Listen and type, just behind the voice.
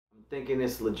Thinking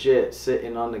it's legit,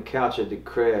 sitting on the couch at the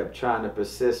crib, trying to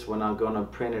persist when I'm gonna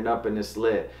print it up and it's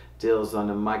lit. Dillz on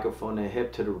the microphone and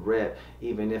hip to the rip,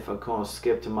 even if I'm gonna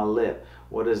skip to my lip.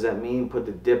 What does that mean? Put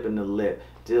the dip in the lip.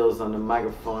 Dillz on the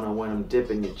microphone and when I'm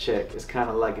dipping your chick. It's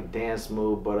kinda like a dance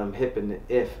move, but I'm hipping the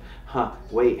if.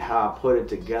 Wait, how I put it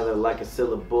together like a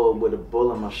syllable with a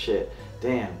bull in my shit.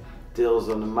 Damn.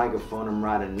 Dillz on the microphone, I'm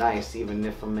riding nice. Even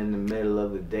if I'm in the middle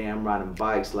of the day, I'm riding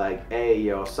bikes like, hey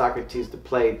yo, Socrates to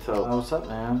Plato. What's up,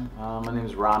 man? My name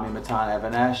is Rami Matan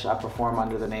Evanesh. I perform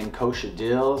under the name Kosha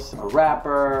Dillz. A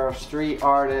rapper, street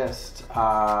artist,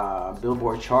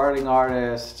 Billboard charting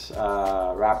artist,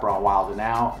 rapper on Wild and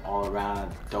Out, all around a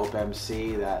dope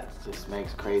MC that just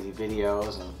makes crazy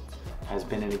videos and has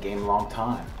been in the game a long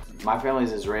time. My family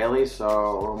is Israeli,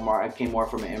 so I came more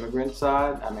from an immigrant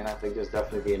side. I mean, I think there's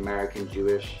definitely the American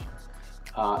Jewish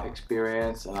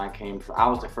experience, and I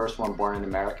was the first one born in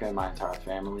America in my entire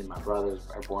family. My brothers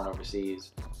are born overseas.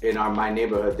 In my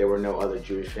neighborhood, there were no other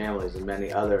Jewish families. In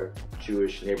many other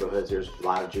Jewish neighborhoods, there's a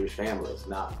lot of Jewish families,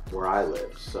 not where I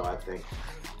live. So I think,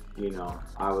 you know,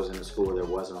 I was in a school where there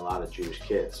wasn't a lot of Jewish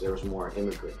kids. There was more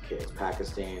immigrant kids,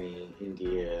 Pakistani,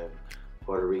 Indian,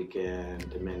 Puerto Rican,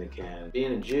 Dominican.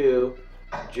 Being a Jew,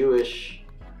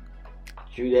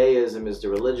 Judaism is the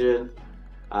religion.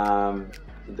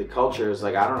 The culture is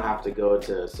like, I don't have to go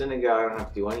to synagogue, I don't have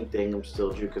to do anything, I'm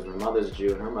still Jew because my mother's a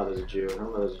Jew and her mother's a Jew and her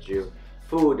mother's a Jew.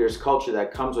 Food, there's culture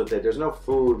that comes with it. There's no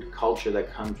food culture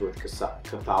that comes with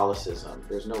Catholicism.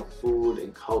 There's no food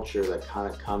and culture that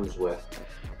kind of comes with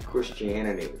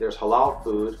Christianity. There's halal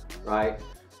food, right?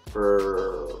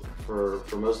 For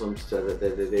Muslims that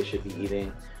they should be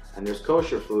eating, and there's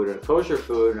kosher food, and kosher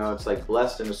food, you know, it's like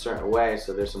blessed in a certain way,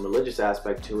 so there's some religious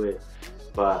aspect to it,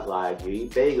 but like you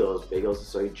eat bagels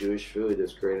is like Jewish food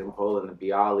that's created in Poland, the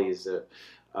bialys that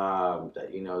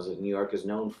you know New York is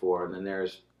known for, and then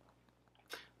there's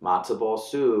matzo ball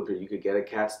soup, or you could get a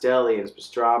Cat's Deli and it's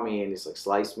pastrami and it's like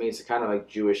sliced meat. It's kind of like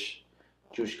Jewish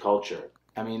culture.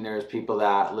 I mean, there's people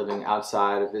that living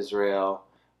outside of Israel.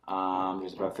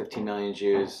 There's about 15 million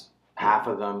Jews. Half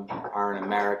of them are in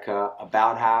America,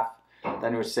 about half.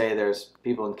 Then we would say there's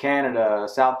people in Canada,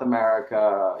 South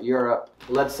America, Europe.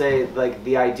 Let's say like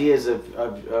the ideas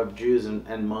of Jews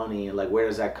and money, like where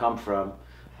does that come from?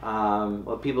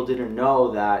 Well, people didn't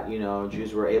know that, you know,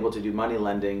 Jews were able to do money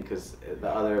lending because the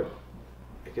other,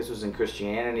 I guess it was in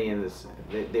Christianity, and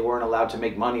they weren't allowed to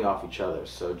make money off each other.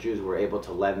 So Jews were able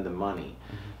to lend the money.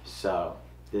 So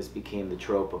this became the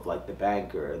trope of like the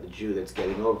banker, the Jew that's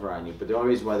getting over on you. But the only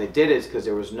reason why they did it is because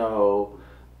there was no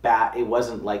it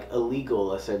wasn't like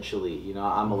illegal essentially. You know,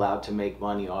 I'm allowed to make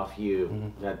money off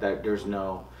you. That there's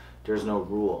no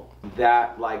rule.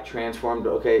 That like transformed,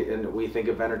 okay, and we think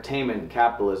of entertainment and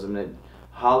capitalism, that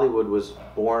Hollywood was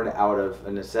born out of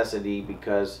a necessity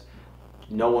because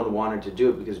no one wanted to do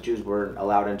it because Jews weren't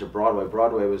allowed into Broadway.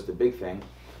 Broadway was the big thing.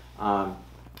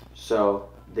 So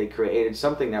they created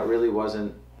something that really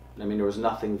wasn't, I mean, there was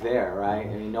nothing there, right?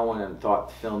 I mean, no one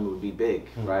thought film would be big,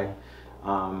 right?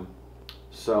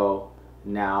 So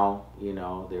now, you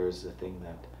know, there's a thing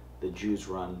that the Jews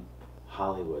run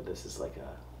Hollywood. This is like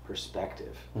a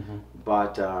perspective.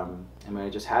 But, I mean, I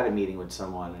just had a meeting with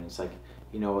someone and it's like,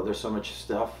 you know, there's so much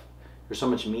stuff, there's so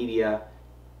much media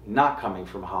not coming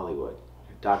from Hollywood.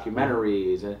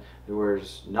 Documentaries, and there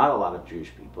was not a lot of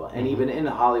Jewish people, and even in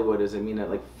Hollywood, does it mean that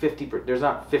like there's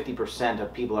not 50%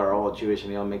 of people are all Jewish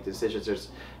and they all make decisions? There's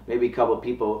maybe a couple of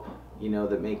people, you know,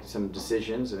 that make some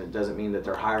decisions, and it doesn't mean that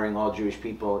they're hiring all Jewish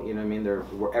people. You know what I mean?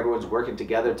 Everyone's working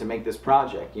together to make this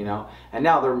project, you know. And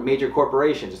now they're major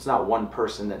corporations. It's not one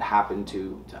person that happened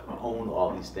to own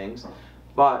all these things.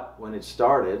 But when it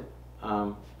started,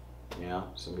 you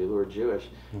know, some people were Jewish,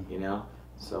 you know,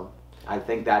 so. I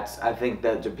think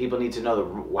that people need to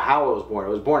know how it was born. It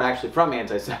was born actually from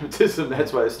anti-Semitism.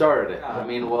 That's why I started it. I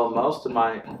mean, well, most of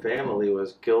my family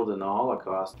was killed in the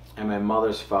Holocaust, and my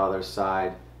mother's father's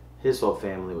side, his whole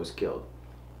family was killed.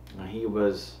 He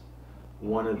was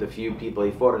one of the few people.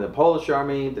 He fought in the Polish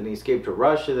army, then he escaped to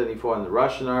Russia, then he fought in the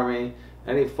Russian army,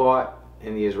 and he fought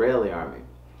in the Israeli army.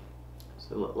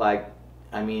 So, like,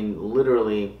 I mean,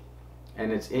 literally,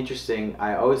 and it's interesting.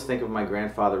 I always think of my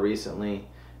grandfather recently.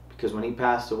 Because when he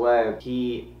passed away,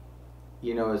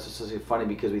 you know, it's just so funny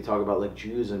because we talk about like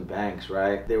Jews and banks,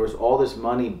 right? There was all this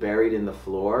money buried in the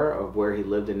floor of where he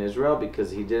lived in Israel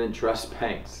because he didn't trust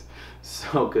banks.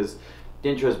 So, because he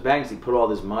didn't trust banks, he put all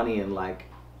this money in like,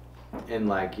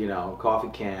 you know, coffee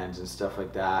cans and stuff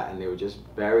like that, and they would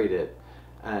just buried it,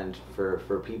 and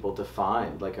for people to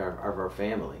find, like our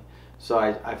family. So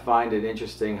I find it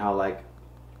interesting how like,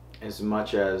 as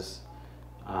much as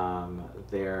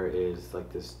there is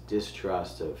like this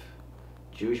distrust of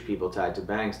Jewish people tied to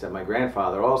banks that my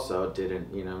grandfather also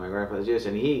didn't, you know, my grandfather's Jewish,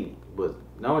 and he was,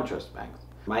 no one trusts banks.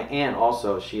 My aunt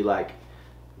also, she like,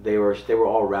 they were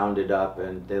all rounded up,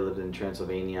 and they lived in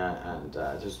Transylvania, and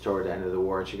just toward the end of the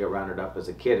war, and she got rounded up as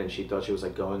a kid, and she thought she was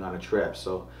like going on a trip.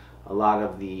 So a lot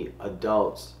of the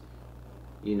adults,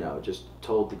 you know, just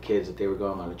told the kids that they were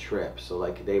going on a trip, so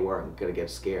like they weren't gonna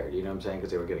get scared, you know what I'm saying,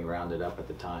 because they were getting rounded up at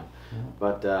the time.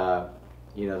 But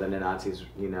you know, then the Nazis,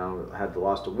 you know, had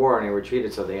lost the war and they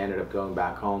retreated, so they ended up going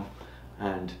back home.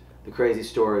 And the crazy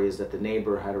story is that the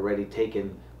neighbor had already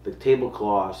taken the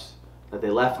tablecloths that they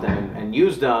left them and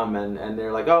used them, and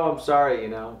they're like, oh, I'm sorry, you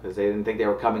know, because they didn't think they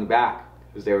were coming back,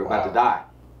 because they were about to die.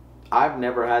 I've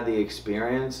never had the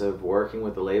experience of working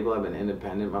with the label. I've been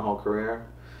independent my whole career.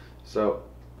 So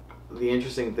the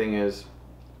interesting thing is,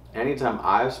 anytime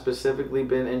I've specifically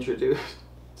been introduced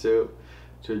to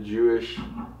Jewish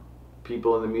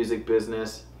people in the music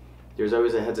business, there's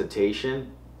always a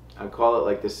hesitation. I call it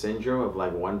like the syndrome of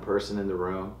like one person in the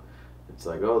room. It's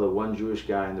like, oh, the one Jewish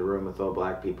guy in the room with all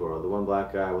black people, or the one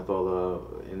black guy with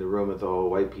in the room with all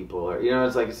white people, or, you know,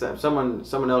 it's like someone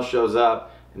else shows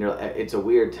up, and it's a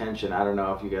weird tension. I don't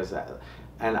know if you guys have,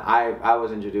 and I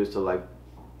was introduced to like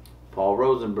Paul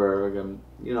Rosenberg and,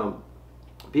 you know,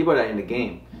 people that are in the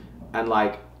game, and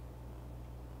like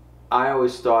I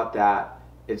always thought that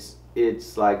it's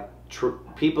like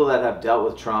people that have dealt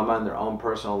with trauma in their own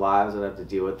personal lives that have to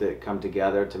deal with it come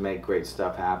together to make great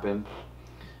stuff happen.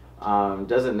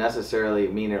 Doesn't necessarily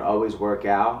mean it always work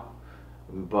out,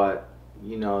 but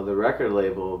you know, the record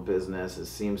label business, it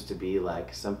seems to be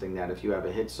like something that if you have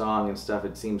a hit song and stuff,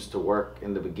 it seems to work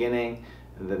in the beginning,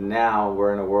 and then now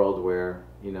we're in a world where,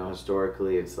 you know,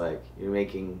 historically it's like you're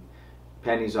making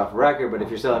pennies off a record, but if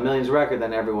you're selling millions of records,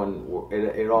 then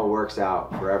it all works out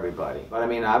for everybody. But I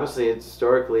mean, obviously,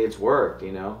 historically it's worked,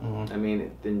 you know. I mean,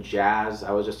 in jazz,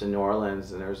 I was just in New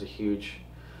Orleans, and there was a huge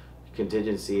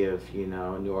contingency of, you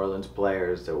know, New Orleans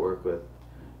players that work with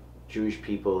Jewish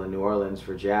people in New Orleans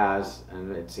for jazz,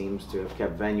 and it seems to have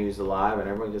kept venues alive, and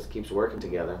everyone just keeps working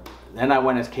together. Then I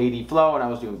went as KD Flow, and I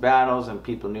was doing battles, and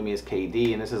people knew me as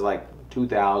KD, and this is like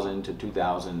 2000 to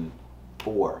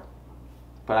 2004.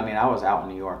 But I mean, I was out in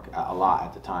New York a lot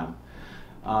at the time.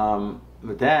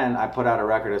 But then I put out a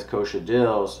record as Kosha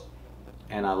Dillz,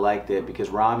 and I liked it because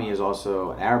Rami is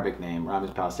also an Arabic name.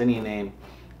 Rami's a Palestinian name,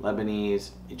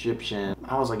 Lebanese, Egyptian.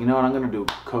 I was like, you know what, I'm gonna do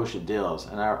Kosha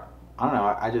Dillz. And I don't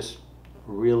know, I just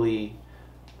really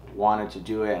wanted to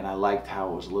do it, and I liked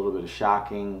how it was a little bit of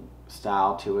shocking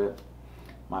style to it.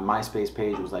 My MySpace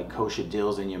page was like Kosha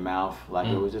Dillz in your mouth. Like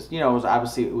it was just, you know, it was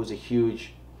obviously, it was a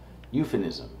huge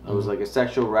euphemism. It was like a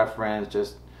sexual reference,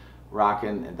 just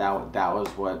rocking. That was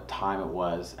what time it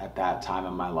was at that time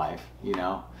in my life, you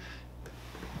know.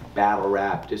 Battle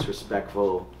rap,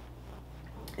 disrespectful,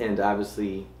 and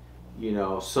obviously, you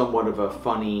know, somewhat of a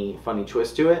funny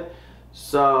twist to it.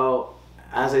 So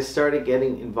as I started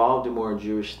getting involved in more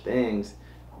Jewish things,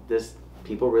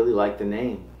 people really liked the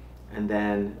name. And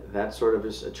then that sort of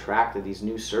just attracted these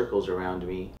new circles around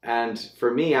me. And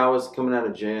for me, I was coming out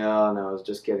of jail, and I was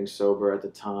just getting sober at the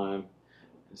time.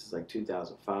 This is like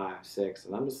 2005, 6,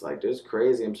 and I'm just like, this is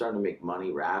crazy. I'm starting to make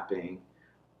money rapping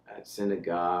at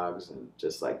synagogues and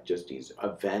just these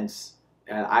events.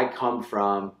 And I come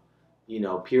from, you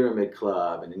know, Pyramid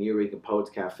Club and the New York Poets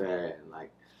Cafe,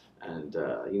 and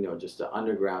you know, just the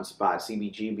underground spot,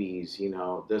 CBGB's. You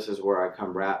know, this is where I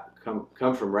come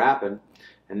from rapping.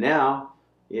 And now,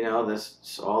 you know,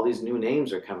 all these new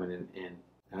names are coming in.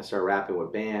 And I start rapping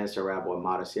with bands, start rapping with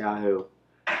Modest Yahoo,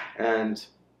 and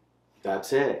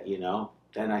that's it, you know.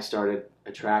 Then I started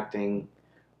attracting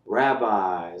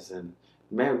rabbis, and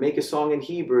make a song in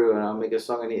Hebrew, and I'll make a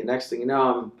song in, next thing you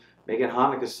know, I'm making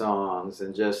Hanukkah songs,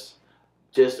 and just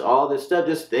all this stuff,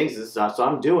 just things and stuff. So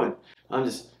I'm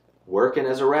just working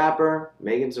as a rapper,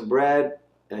 making some bread,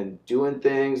 and doing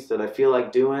things that I feel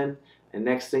like doing, and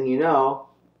next thing you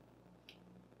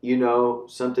know,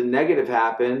 something negative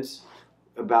happens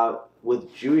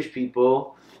with Jewish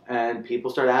people, and people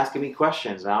start asking me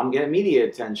questions. Now I'm getting media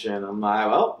attention. I'm like,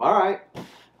 well, all right,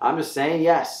 I'm just saying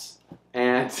yes,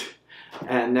 and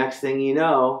next thing you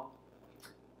know,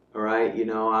 all right, you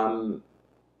know, I'm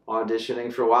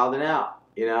auditioning for Wild 'N Out,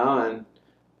 you know,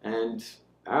 and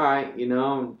all right, you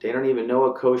know, they don't even know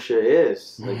what kosher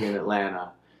is, like in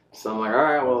Atlanta. So I'm like, all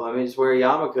right, well, let me just wear a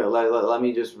yarmulke. Let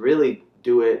me just really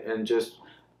do it, and just,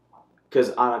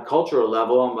 because on a cultural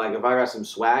level, I'm like, if I got some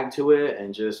swag to it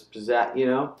and just that, you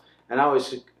know. And a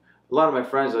lot of my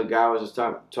friends, the guy I was just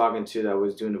talking to that I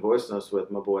was doing the voice notes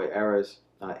with, my boy Erez,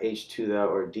 H2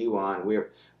 or D1,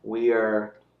 we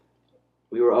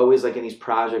were always like in these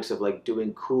projects of like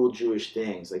doing cool Jewish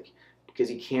things, like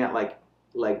because you can't like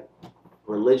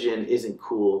religion isn't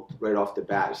cool right off the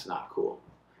bat. It's not cool,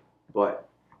 but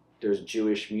there's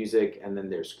Jewish music and then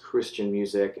there's Christian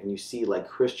music, and you see like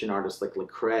Christian artists like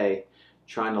Lecrae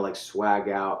trying to like swag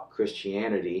out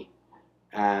Christianity,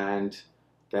 and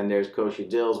then there's Kosha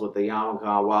Dillz with the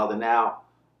yarmulke wilding out,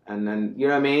 and then you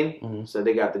know what I mean. So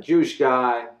they got the Jewish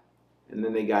guy, and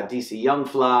then they got DC Young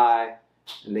Fly,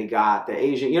 and they got the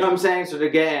Asian. You know what I'm saying? So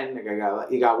again,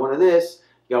 you got one of this,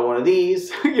 you got one of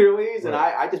these, you know what I mean? And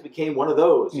I just became one of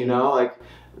those. You know, like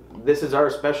this is our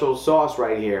special sauce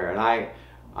right here, and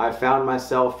I found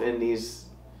myself in these,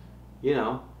 you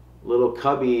know, little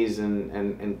cubbies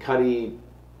and cutty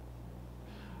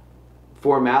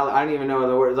formality. I don't even know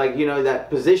the word. Like, you know, that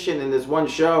position in this one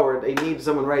show where they need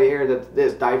someone right here that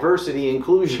there's diversity,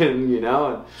 inclusion, you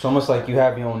know. It's almost like you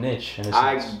have your own niche. In a sense.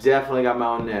 I definitely got my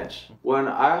own niche. When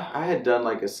I had done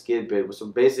like a skid bid, so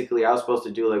basically I was supposed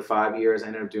to do like 5 years. I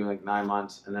ended up doing like 9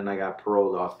 months, and then I got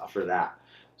paroled off for that.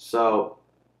 So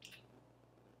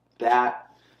that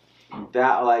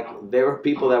like there were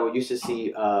people that would used to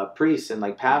see priests and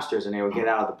like pastors, and they would get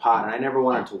out of the pot, and I never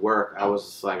wanted to work. I was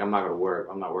just like, I'm not gonna work.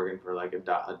 I'm not working for like a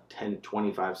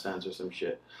 25 cents or some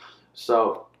shit.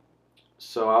 So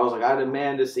I was like, I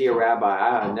demand to see a rabbi.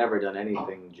 I had never done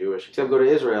anything Jewish except go to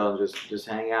Israel and just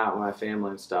hang out with my family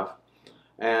and stuff.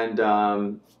 And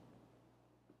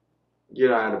you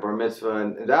know, I had a bar mitzvah,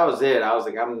 and that was it. I was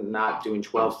like, I'm not doing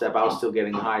 12-step. I was still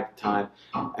getting high at the time,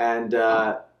 and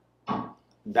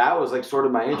that was like sort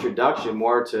of my introduction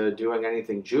more to doing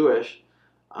anything Jewish,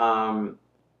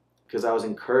 because I was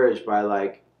encouraged by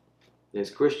like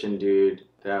this Christian dude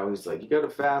that was like, you gotta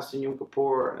fast in Yom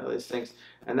Kippur and all these things,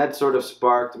 and that sort of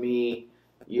sparked me,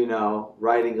 you know,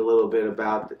 writing a little bit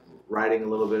about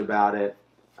it,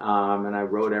 and I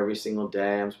wrote every single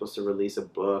day. I'm supposed to release a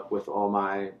book with all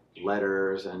my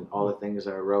letters and all the things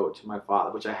I wrote to my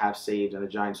father, which I have saved in a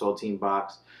giant saltine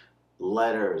box.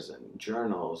 Letters and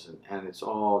journals, and it's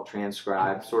all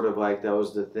transcribed, sort of like that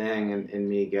was the thing in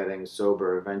me getting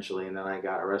sober eventually. And then I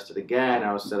got arrested again.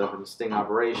 I was set up in a sting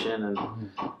operation,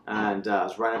 and I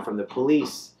was running from the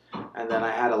police, and then I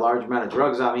had a large amount of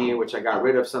drugs on me, which I got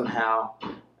rid of somehow,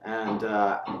 and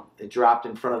it dropped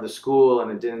in front of the school, and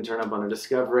it didn't turn up on a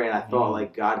discovery, and I thought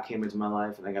like God came into my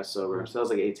life, and I got sober. So that was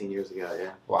like 18 years ago.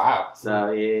 Yeah. Wow. So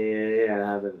yeah, and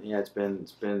I've been,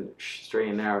 it's been straight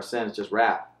and narrow since. Just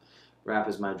rap. Rap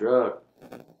is my drug.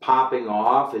 Popping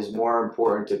off is more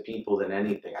important to people than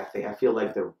anything. I feel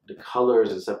like the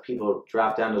colors and stuff, people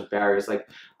drop down those barriers. Like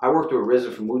I worked with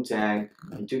RZA from Wu-Tang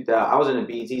in 2000. I was in a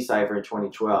BET cypher in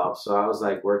 2012, so I was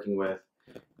like working with,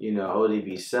 you know,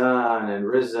 ODB Son and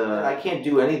RZA. I can't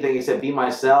do anything except be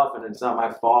myself, and it's not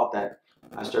my fault that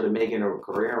I started making a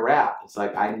career in rap. It's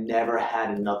like I never had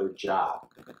another job.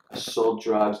 I sold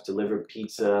drugs, delivered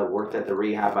pizza, worked at the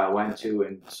rehab I went to,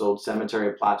 and sold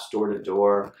cemetery plots door to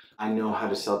door. I know how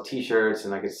to sell t-shirts,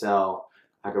 and I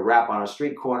could rap on a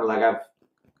street corner. Like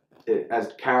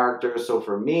as characters. So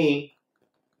for me,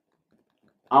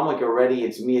 I'm like already,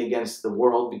 it's me against the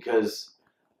world, because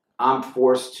I'm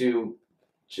forced to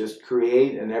just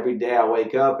create, and every day I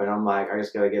wake up and I'm like, I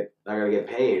gotta get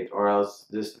paid, or else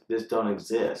this don't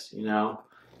exist, you know?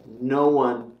 No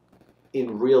one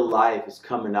in real life is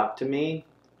coming up to me,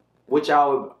 which I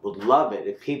would love it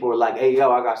if people were like, hey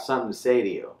yo, I got something to say to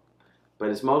you. But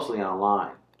it's mostly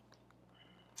online.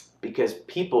 Because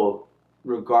people,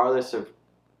 regardless of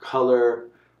color,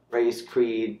 race,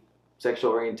 creed,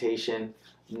 sexual orientation,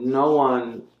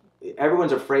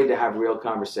 everyone's afraid to have real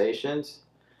conversations.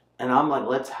 And I'm like,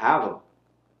 let's have them.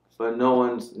 But no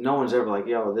one's ever like,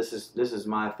 yo, this is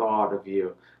my thought of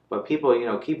you. But people, you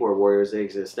know, keyboard warriors, they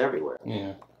exist everywhere.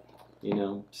 Yeah. You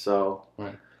know, so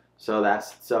right.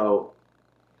 So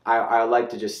I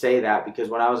like to just say that, because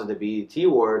when I was at the BET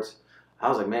Awards, I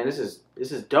was like, man, this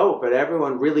is dope. But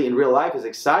everyone really in real life is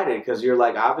excited, because you're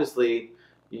like, obviously,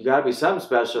 you got to be something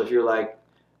special if you're like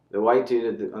the white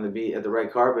dude at the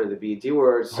red carpet at the BET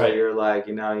Awards. So right. You're like,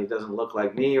 you know, he doesn't look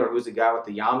like me, or who's the guy with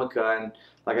the yarmulke? And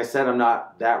like I said, I'm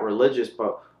not that religious,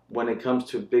 but when it comes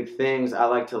to big things, I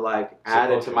like to like add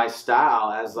it to my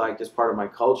style as like just part of my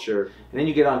culture. And then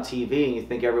you get on TV and you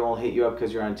think everyone will hit you up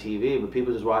because you're on TV, but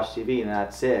people just watch TV and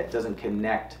that's it. It doesn't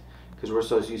connect, because we're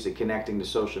so used to connecting to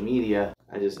social media.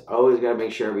 I just always got to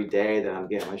make sure every day that I'm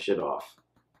getting my shit off.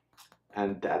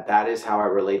 And that is how I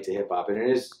relate to hip hop. And it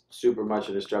is super much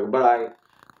of a struggle, but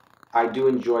I do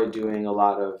enjoy doing a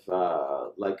lot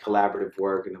of like collaborative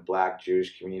work in the Black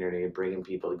Jewish community and bringing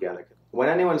people together. When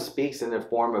anyone speaks in the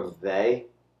form of they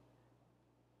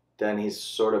then he's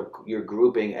sort of, you're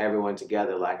grouping everyone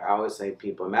together. Like I always say,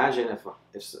 people, imagine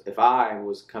if I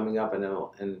was coming up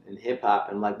in hip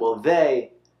hop and like, well,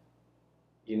 they,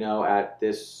 you know, at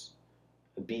this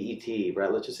BET,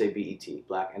 right? Let's just say BET,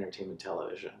 Black Entertainment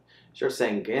Television. Start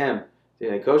saying, damn, you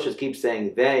know, coaches keep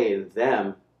saying they and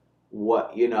them.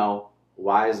 What, you know,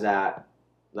 why is that?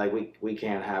 Like we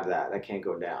can't have that. That can't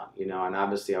go down, you know. And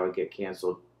obviously, I would get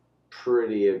canceled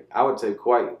pretty, I would say,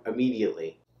 quite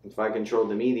immediately. If I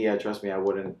controlled the media, trust me, I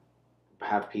wouldn't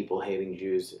have people hating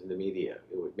Jews in the media.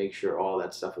 It would make sure all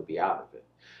that stuff would be out of it.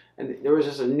 And there was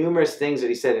just numerous things that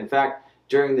he said. In fact,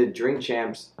 during the Drink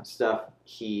Champs stuff,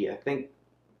 I think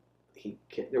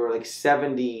there were like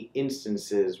 70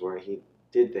 instances where he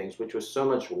did things, which was so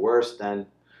much worse than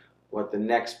what the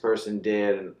next person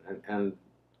did, and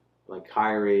like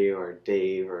Kyrie or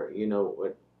Dave or, you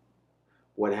know,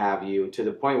 what have you, to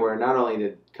the point where not only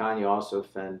did Kanye also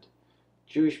offend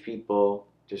Jewish people,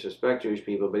 disrespect Jewish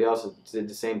people, but he also did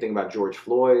the same thing about George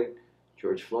Floyd.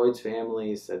 George Floyd's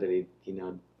family said that he, you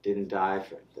know, didn't die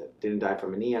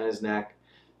from a knee on his neck.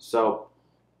 So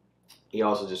he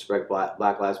also disrespected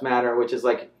Black Lives Matter, which is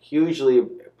like hugely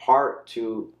part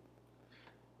to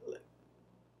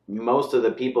most of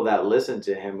the people that listen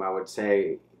to him. I would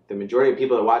say the majority of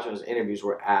people that watch those interviews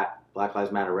were at Black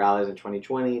Lives Matter rallies in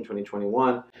 2020 and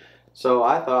 2021. So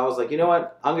I was like, you know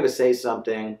what? I'm going to say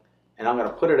something, and I'm going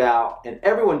to put it out. And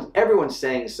everyone's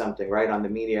saying something, right, on the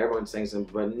media. Everyone's saying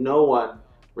something, but no one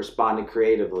responded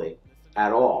creatively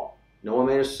at all. No one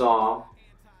made a song.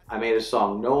 I made a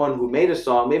song. No one who made a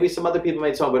song, maybe some other people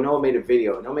made a song, but no one made a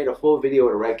video. No one made a full video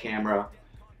with a red camera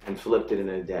and flipped it in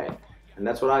a day. And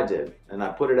that's what I did. And I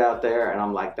put it out there, and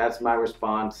I'm like, that's my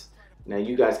response. Now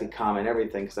you guys can comment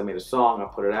everything, because I made a song, I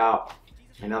put it out,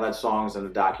 and now that song's in a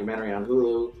documentary on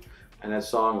Hulu, and that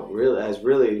song has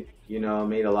really, you know,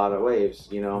 made a lot of waves,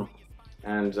 you know,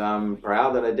 and I'm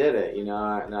proud that I did it, you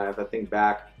know. And if I think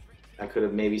back, I could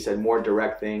have maybe said more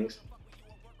direct things,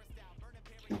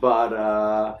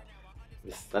 but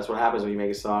that's what happens when you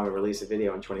make a song and release a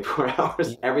video in 24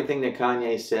 hours. Everything that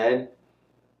Kanye said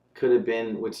could have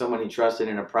been with someone he trusted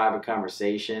in a private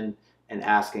conversation and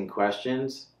asking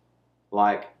questions.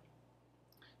 Like,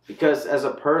 because as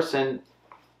a person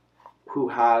who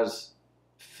has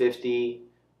 50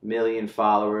 million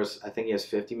followers, I think he has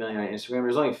 50 million on Instagram,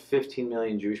 there's only 15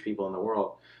 million Jewish people in the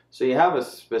world. So you have a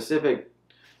specific,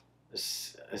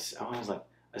 a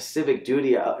civic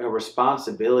duty, a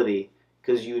responsibility,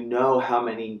 because you know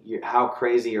how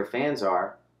crazy your fans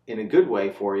are, in a good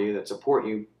way for you, that support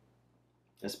you,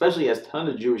 especially as tons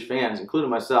of Jewish fans, including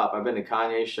myself. I've been to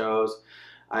Kanye shows.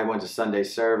 I went to Sunday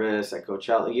service at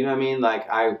Coachella. You know what I mean? Like,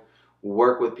 I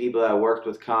work with people that worked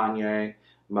with Kanye.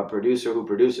 My producer who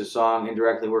produced a song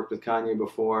indirectly worked with Kanye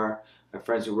before. My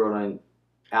friends who wrote on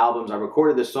albums. I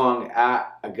recorded the song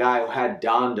at a guy who had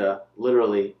Donda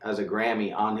literally as a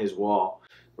Grammy on his wall,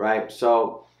 right?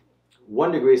 So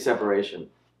 1 degree separation.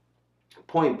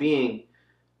 Point being,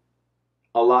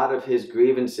 a lot of his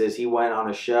grievances, he went on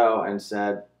a show and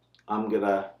said, I'm going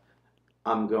to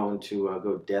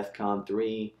go DEFCON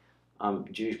 3.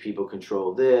 Jewish people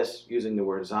control this, using the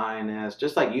word Zionist,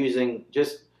 just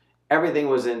everything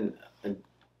was in a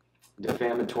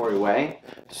defamatory way.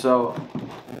 So,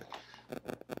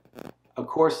 of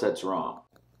course that's wrong.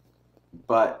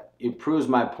 But it proves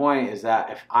my point, is that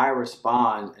if I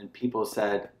respond and people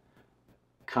said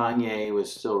Kanye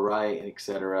was still right,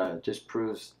 etc., it just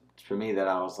proves for me that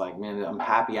I was like, man, I'm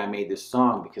happy I made this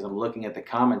song, because I'm looking at the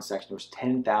comment section. There was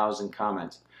 10,000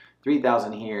 comments,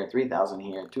 3,000 here, 3,000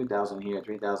 here, 2,000 here,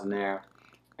 3,000 there,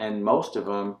 and most of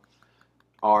them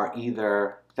are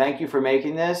either thank you for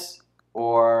making this,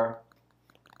 or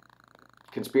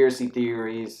conspiracy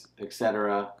theories,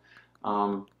 etc.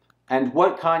 And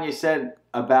what Kanye said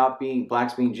about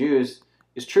blacks being Jews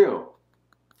is true,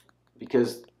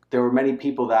 because there were many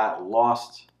people that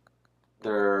lost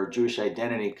their Jewish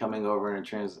identity coming over in a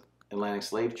transatlantic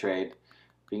slave trade,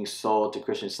 being sold to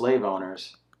Christian slave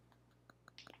owners.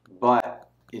 But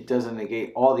it doesn't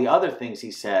negate all the other things he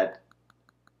said,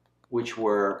 which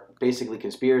were basically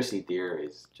conspiracy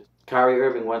theories. Kyrie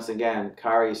Irving, once again,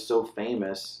 Kyrie is so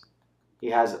famous, he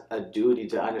has a duty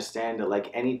to understand that, like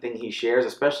anything he shares,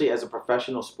 especially as a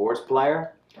professional sports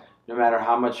player, no matter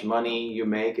how much money you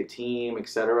make, a team,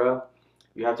 etc.,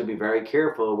 you have to be very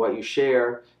careful of what you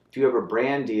share. If you have a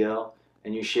brand deal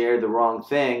and you share the wrong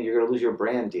thing, you're going to lose your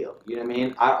brand deal. You know what I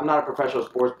mean? I'm not a professional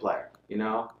sports player, you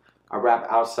know? I rap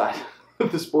outside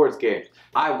of the sports game.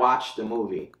 I watched the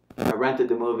movie. I rented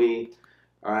the movie.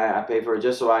 All right, I paid for it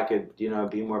just so I could, you know,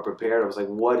 be more prepared. I was like,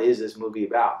 what is this movie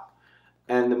about?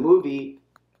 And the movie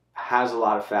has a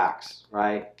lot of facts,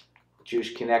 right?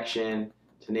 Jewish connection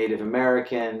to Native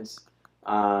Americans,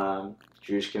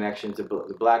 Jewish connection to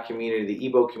the black community, the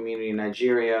Igbo community in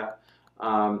Nigeria.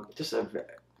 Outside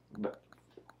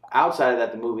of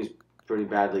that, the movie's pretty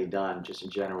badly done, just in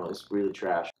general. It's really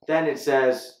trash. Then it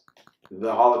says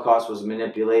the Holocaust was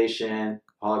manipulation,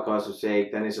 Holocaust was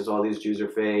fake. Then it says all these Jews are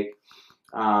fake.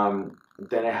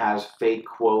 Then it has fake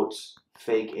quotes,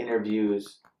 fake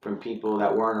interviews from people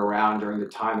that weren't around during the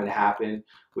time it happened,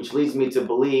 which leads me to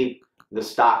believe the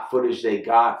stock footage they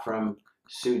got from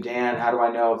Sudan. How do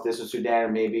I know if this was Sudan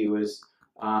or maybe it was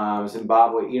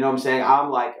Zimbabwe? You know what I'm saying? I'm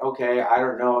like, okay, I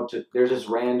don't know. There's just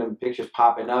random pictures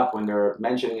popping up when they're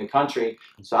mentioning a country.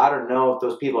 So I don't know if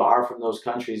those people are from those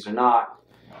countries or not.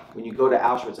 When you go to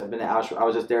Auschwitz, I've been to Auschwitz. I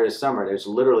was just there this summer. There's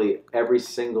literally every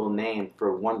single name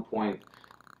for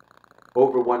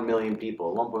over 1 million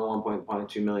people,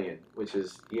 1.2 million, which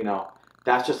is, you know,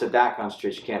 that's just at that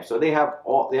concentration camp. So they have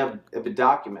it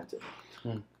documented.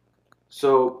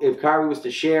 So if Kyrie was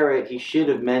to share it, he should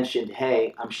have mentioned,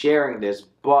 hey, I'm sharing this,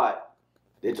 but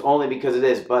it's only because of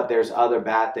this, but there's other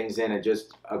bad things in it,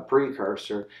 just a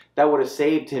precursor. That would have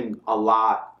saved him a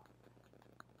lot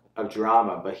of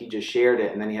drama, but he just shared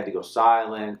it and then he had to go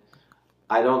silent.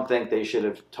 I don't think they should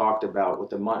have talked about with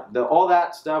the money, all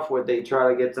that stuff where they try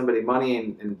to get somebody money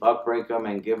and buck break them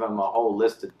and give them a whole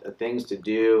list of things to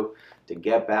do to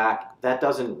get back. That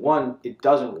doesn't, it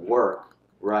doesn't work,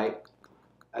 right?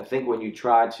 I think when you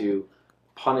try to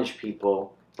punish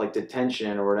people, like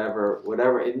detention or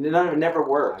whatever, it never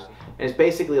works. And it's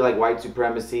basically like white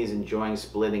supremacy is enjoying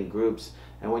splitting groups.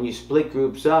 And when you split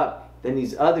groups up, then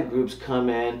these other groups come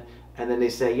in and then they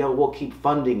say, yo, we'll keep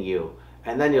funding you.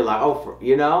 And then you're like, oh,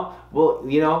 you know, well,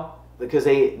 you know, because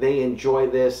they enjoy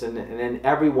this and then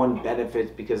everyone benefits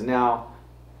because now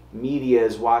media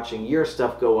is watching your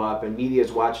stuff go up and media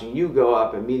is watching you go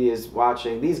up and media is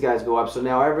watching these guys go up. So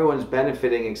now everyone's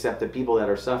benefiting except the people that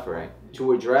are suffering.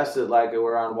 To address it like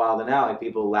we're on Wild and Out, like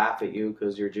people laugh at you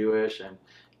because you're Jewish and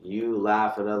you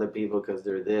laugh at other people because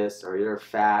they're this or they're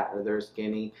fat or they're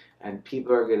skinny, and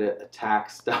people are going to attack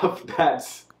stuff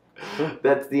that's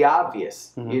the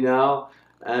obvious, you know?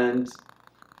 And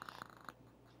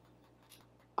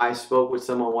I spoke with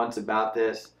someone once about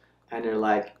this, and they're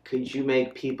like, could you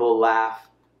make people laugh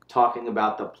talking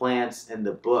about the plants and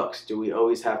the books? Do we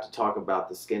always have to talk about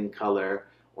the skin color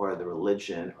or the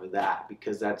religion or that?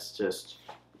 Because that's just,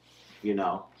 you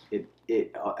know,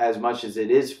 it as much as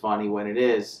it is funny when it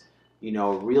is, you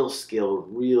know, real skill,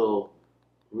 real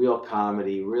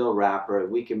comedy, real rapper,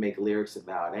 we can make lyrics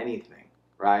about anything,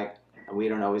 right? And we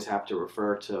don't always have to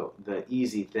refer to the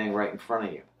easy thing right in front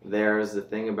of you. There's the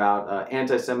thing about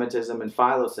anti-Semitism and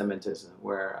philo-Semitism,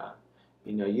 where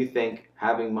you know, you think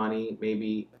having money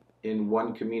maybe in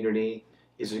one community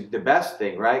is the best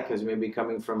thing, right? Because maybe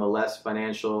coming from a less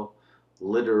financial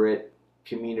literate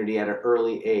community at an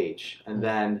early age, and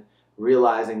then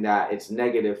realizing that it's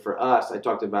negative for us. I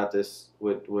talked about this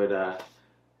with my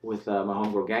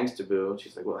homegirl Gangsta Boo.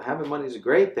 She's like, well, having money is a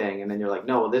great thing. And then you're like,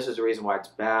 no, well, this is the reason why it's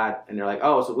bad. And they're like,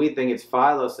 oh, so we think it's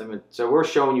philo-Semitism. So we're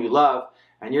showing you love,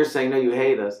 and you're saying, no, you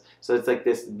hate us. So it's like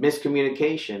this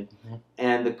miscommunication.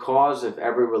 And the cause of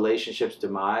every relationship's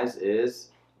demise is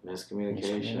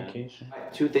miscommunication.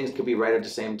 Two things could be right at the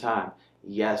same time.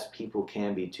 Yes, people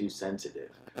can be too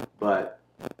sensitive, but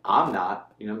I'm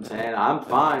not. You know what I'm saying? I'm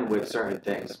fine with certain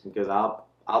things because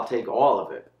I'll take all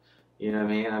of it. You know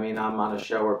what I mean? I mean, I'm on a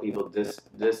show where people diss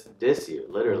you,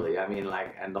 literally. I mean,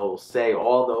 like, and they'll say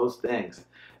all those things.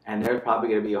 And there's probably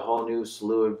going to be a whole new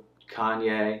slew of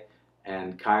Kanye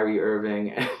and Kyrie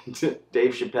Irving and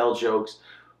Dave Chappelle jokes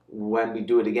when we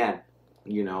do it again.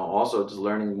 You know, also just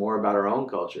learning more about our own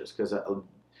cultures. Because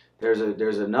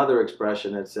there's another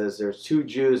expression that says there's two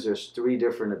Jews, there's three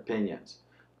different opinions.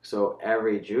 So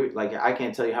every Jew, like, I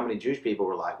can't tell you how many Jewish people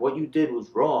were like, what you did was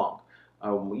wrong.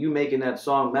 You making that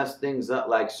song messed things up.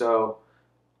 Like, so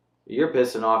you're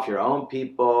pissing off your own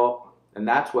people, and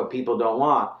that's what people don't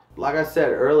want. Like I said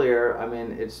earlier, I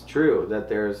mean, it's true that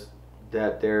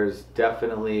there's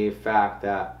definitely a fact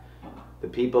that the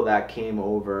people that came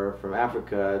over from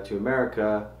Africa to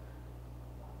America,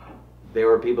 they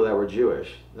were people that were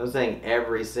Jewish. I'm not saying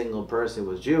every single person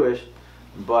was Jewish,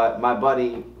 but my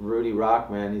buddy Rudy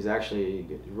Rockman, he's actually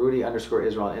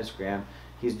Rudy_Israel on Instagram.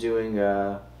 He's doing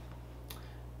a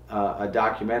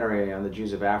documentary on the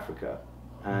Jews of Africa,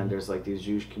 and there's like these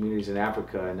Jewish communities in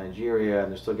Africa and Nigeria,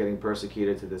 and they're still getting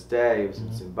persecuted to this day. It was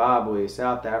in Zimbabwe,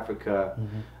 South Africa,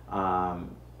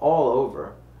 all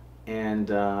over, and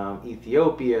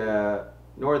Ethiopia,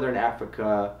 Northern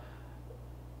Africa.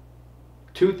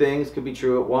 Two things could be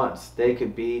true at once. They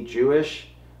could be Jewish,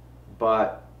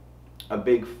 but a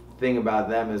big thing about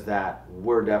them is that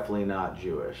we're definitely not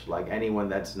Jewish. Like anyone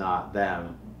that's not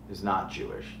them is not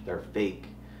Jewish. They're fake,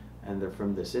 and they're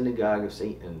from the synagogue of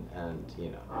Satan, and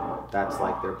you know, that's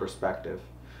like their perspective,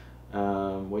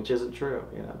 which isn't true.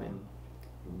 You know what I mean?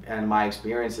 And my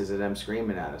experiences of them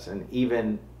screaming at us, and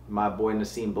even my boy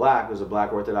Nassim Black, who's a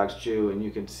Black Orthodox Jew, and you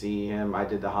can see him. I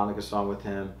did the Hanukkah song with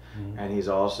him, and he's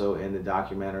also in the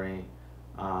documentary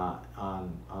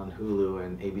on Hulu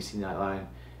and ABC Nightline.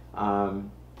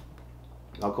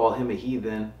 I'll call him a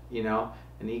heathen, you know,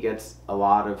 and he gets a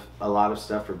lot of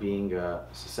stuff for being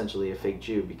essentially a fake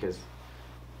Jew, because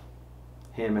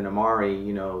him and Amari,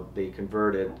 you know, they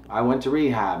converted. I went to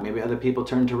rehab. Maybe other people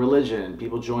turned to religion.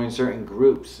 People join certain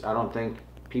groups. I don't think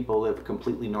people live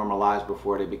completely normal lives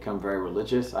before they become very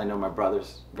religious. I know my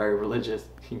brother's very religious.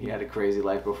 He had a crazy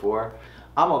life before.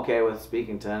 I'm okay with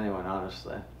speaking to anyone,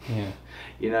 honestly. Yeah.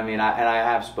 You know what I mean? And I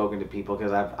have spoken to people,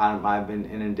 because I've been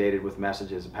inundated with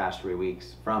messages the past 3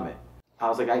 weeks from it. I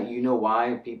was like, you know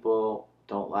why people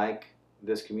don't like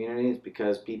this community? It's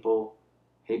because people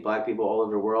hate Black people all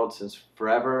over the world since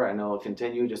forever, and it'll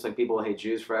continue, just like people hate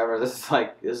Jews forever. This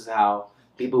is how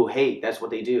people who hate, that's what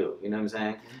they do. You know what I'm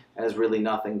saying? It has really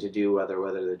nothing to do whether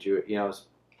the Jew, you know,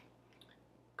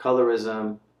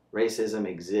 colorism, racism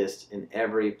exists in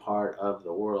every part of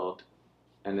the world,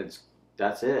 and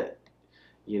that's it.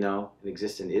 You know, it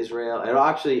exists in Israel. It'll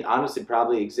actually, honestly,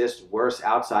 probably exist worse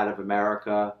outside of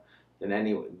America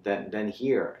than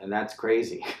here, and that's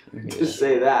crazy. To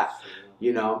say that,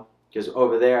 you know, because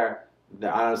over there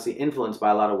they're honestly influenced by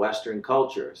a lot of Western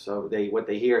culture. So what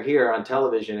they hear here on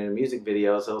television and music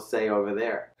videos, they'll say over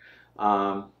there.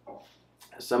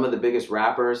 Some of the biggest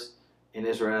rappers in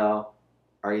Israel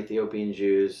are Ethiopian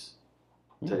Jews.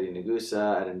 Teddy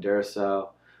Nagusa, Eden Derso,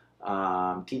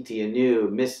 Titi Anu,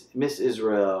 Miss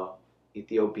Israel,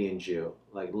 Ethiopian Jew.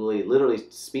 Like literally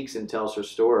speaks and tells her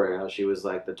story. How she was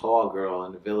like the tall girl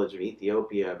in the village of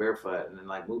Ethiopia, barefoot, and then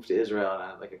like moved to Israel and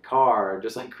had like a car,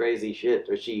 just like crazy shit.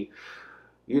 Or she,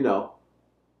 you know,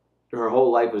 her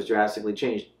whole life was drastically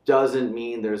changed. Doesn't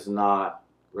mean there's not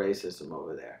racism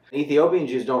over there. Ethiopian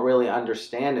Jews don't really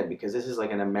understand it, because this is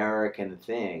like an American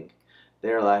thing.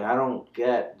 They're like, I don't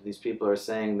get, these people are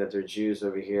saying that they're Jews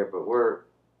over here, but we're,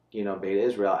 you know, Beta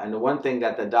Israel. And the one thing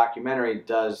that the documentary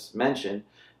does mention,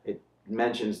 it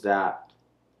mentions that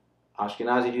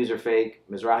Ashkenazi Jews are fake,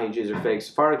 Mizrahi Jews are fake,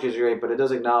 Sephardic Jews are fake, but it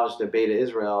does acknowledge that Beta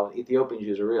Israel, Ethiopian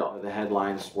Jews are real. The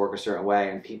headlines work a certain way,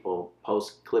 and people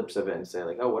post clips of it and say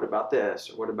like, oh, what about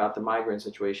this? Or what about the migrant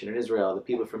situation in Israel, the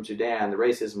people from Sudan, the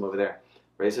racism over there?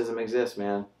 Racism exists,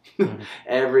 man.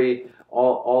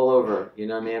 All over, you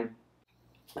know what I mean?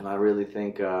 And I really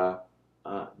think the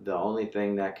only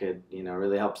thing that could, you know,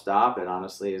 really help stop it,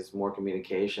 honestly, is more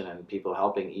communication and people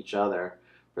helping each other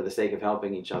for the sake of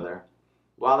helping each other.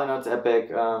 Wild I Know It's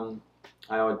Epic.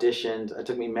 I auditioned. It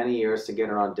took me many years to get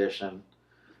an audition.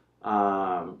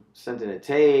 Sent in a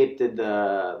tape, did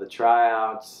the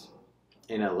tryouts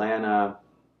in Atlanta.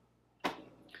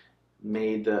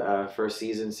 Made the first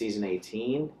season, season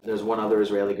 18. There's one other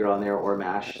Israeli girl in there,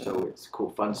 Ormash, so it's cool,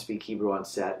 fun to speak Hebrew on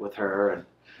set with her,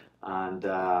 and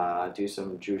do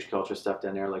some Jewish culture stuff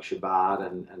down there, like Shabbat,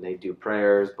 and they do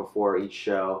prayers before each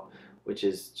show, which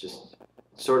is just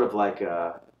sort of like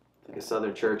a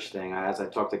Southern church thing. As I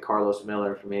talked to Carlos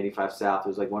Miller from 85 South,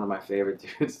 who's like one of my favorite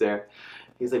dudes there,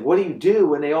 he's like, what do you do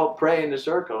when they all pray in the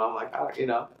circle? And I'm like, you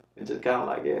know, it's just kind of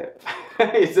like, yeah.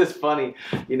 It's just funny.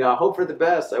 You know, I hope for the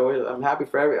best. I'm happy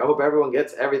for I hope everyone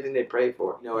gets everything they pray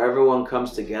for. You know, everyone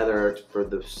comes together for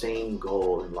the same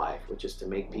goal in life, which is to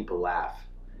make people laugh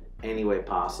any way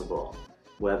possible.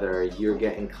 Whether you're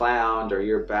getting clowned, or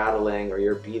you're battling, or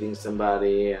you're beating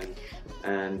somebody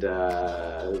and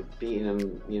beating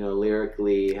them, you know,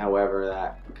 lyrically, however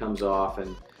that comes off,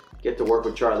 and get to work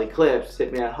with Charlie Clips,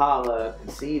 Hit Me at Holla,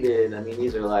 Conceited. I mean,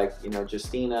 these are like, you know,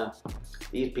 Justina.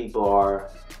 These people are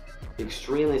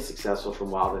extremely successful from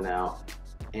Wild 'N Out,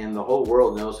 and the whole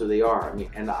world knows who they are. I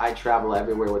mean, and I travel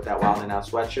everywhere with that Wild 'N Out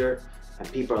sweatshirt,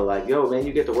 and people are like, yo, man,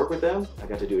 you get to work with them? I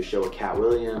got to do a show with Cat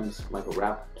Williams, Michael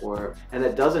Rappaport, and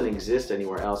that doesn't exist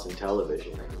anywhere else in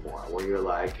television anymore, where you're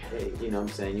like, hey, you know what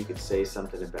I'm saying, you could say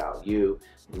something about you,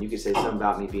 and you could say something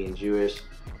about me being Jewish,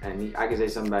 and I could say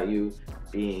something about you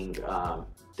being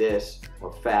this,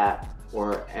 or fat,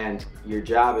 and your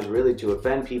job is really to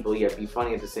offend people yet be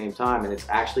funny at the same time, and it's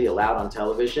actually allowed on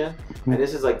television. And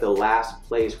this is like the last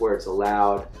place where it's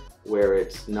allowed, where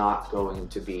it's not going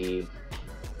to be,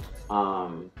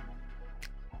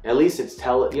 at least it's you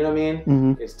know what I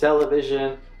mean? It's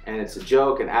television, and it's a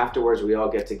joke, and afterwards we all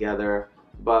get together.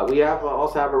 But we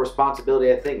also have a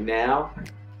responsibility, I think, now,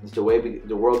 as the way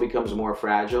the world becomes more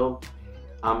fragile,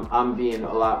 I'm being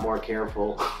a lot more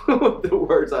careful with the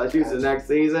words I use the next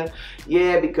season.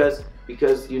 Yeah, because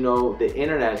you know the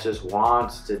internet just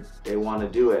wants to. They want to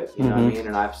do it. You know what I mean?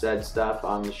 And I've said stuff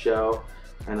on the show,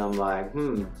 and I'm like,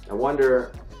 I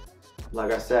wonder.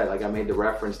 Like I said, like I made the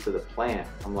reference to the plant.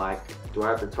 I'm like, do I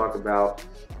have to talk about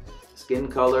skin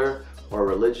color or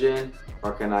religion,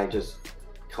 or can I just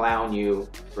clown you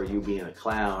for you being a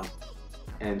clown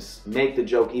and make the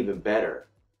joke even better?